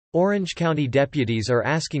Orange County deputies are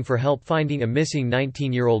asking for help finding a missing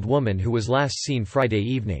 19-year-old woman who was last seen Friday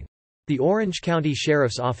evening. The Orange County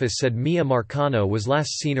Sheriff's Office said Miya Marcano was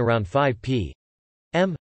last seen around 5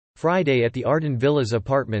 p.m. Friday at the Arden Villas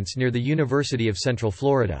apartments near the University of Central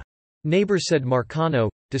Florida. Neighbors said Marcano,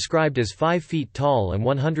 described as 5 feet tall and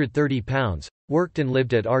 130 pounds, worked and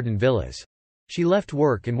lived at Arden Villas. She left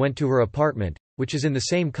work and went to her apartment, which is in the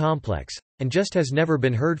same complex, and just has never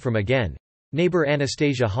been heard from again. Neighbor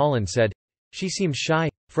Anastasia Holland said, "She seemed shy,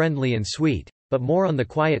 friendly and sweet, but more on the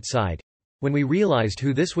quiet side. When we realized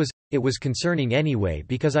who this was, it was concerning anyway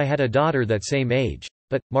because I had a daughter that same age.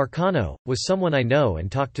 But Marcano was someone I know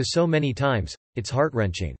and talked to so many times, it's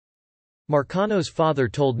heart-wrenching." Marcano's father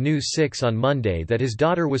told News 6 on Monday that his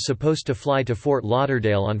daughter was supposed to fly to Fort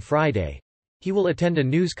Lauderdale on Friday. He will attend a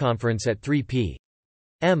news conference at 3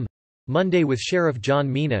 p.m. Monday with Sheriff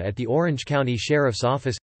John Mina at the Orange County Sheriff's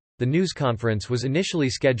Office. The news conference was initially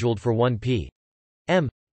scheduled for 1 p.m.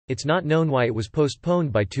 It's not known why it was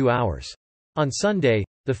postponed by 2 hours. On Sunday,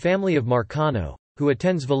 the family of Marcano, who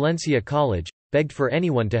attends Valencia College, begged for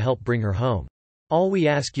anyone to help bring her home. "All we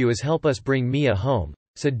ask you is help us bring Mia home,"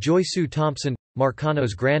 said Joy Sue Thompson,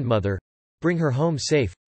 Marcano's grandmother. "Bring her home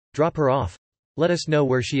safe. Drop her off. Let us know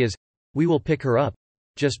where she is. We will pick her up.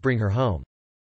 Just bring her home."